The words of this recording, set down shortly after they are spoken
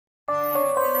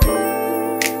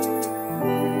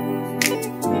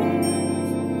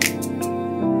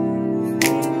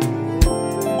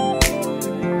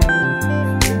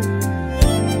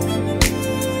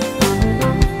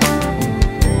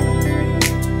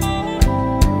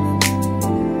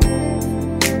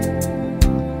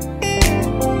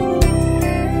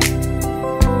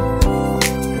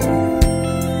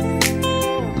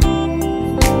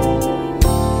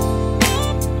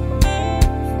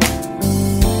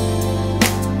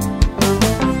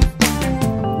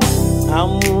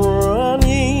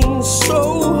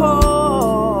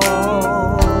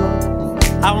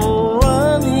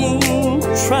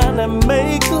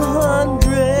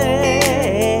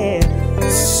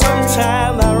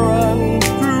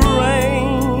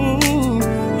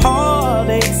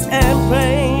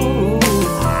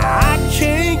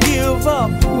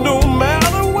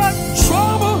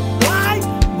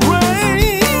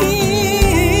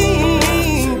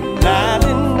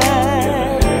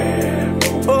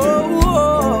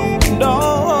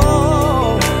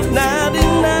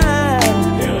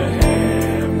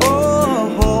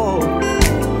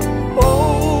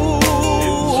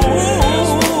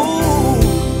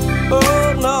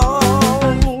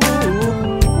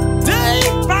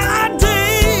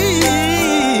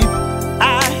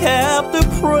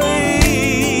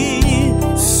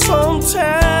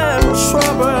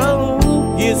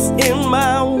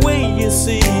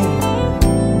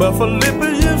But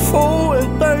Philippians 4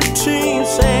 and 13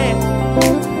 said,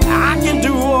 I can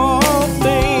do all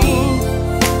things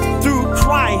through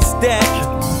Christ that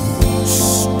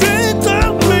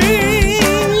strengthens me.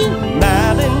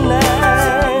 99.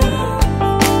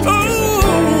 Ooh,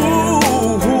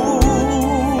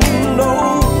 no,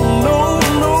 no,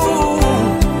 no.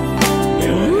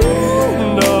 Ooh,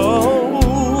 no.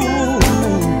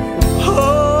 Oh,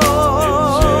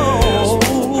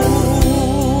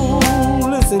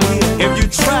 listen here. If you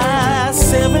try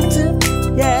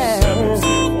 70, yeah,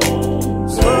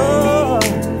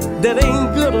 that ain't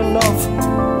good enough.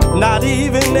 Not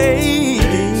even 80.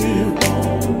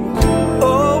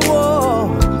 Oh,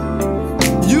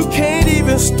 you can't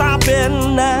even stop at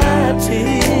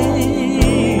 90.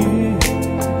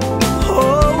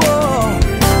 Oh,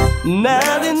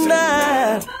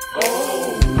 99.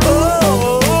 Oh,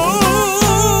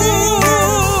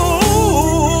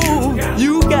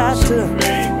 you got to,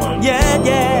 yeah,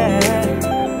 yeah.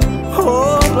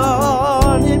 Hold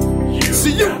on.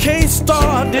 See, you can't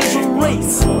start this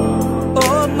race.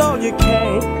 Oh, no, you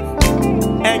can't.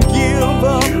 And give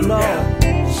up, no.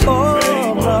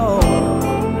 Oh, no.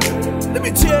 Let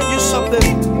me tell you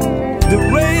something. The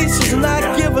race is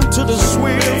not given to the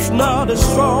swift nor the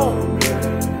strong,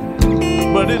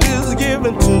 but it is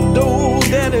given to those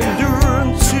that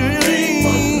endure to the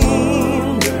end.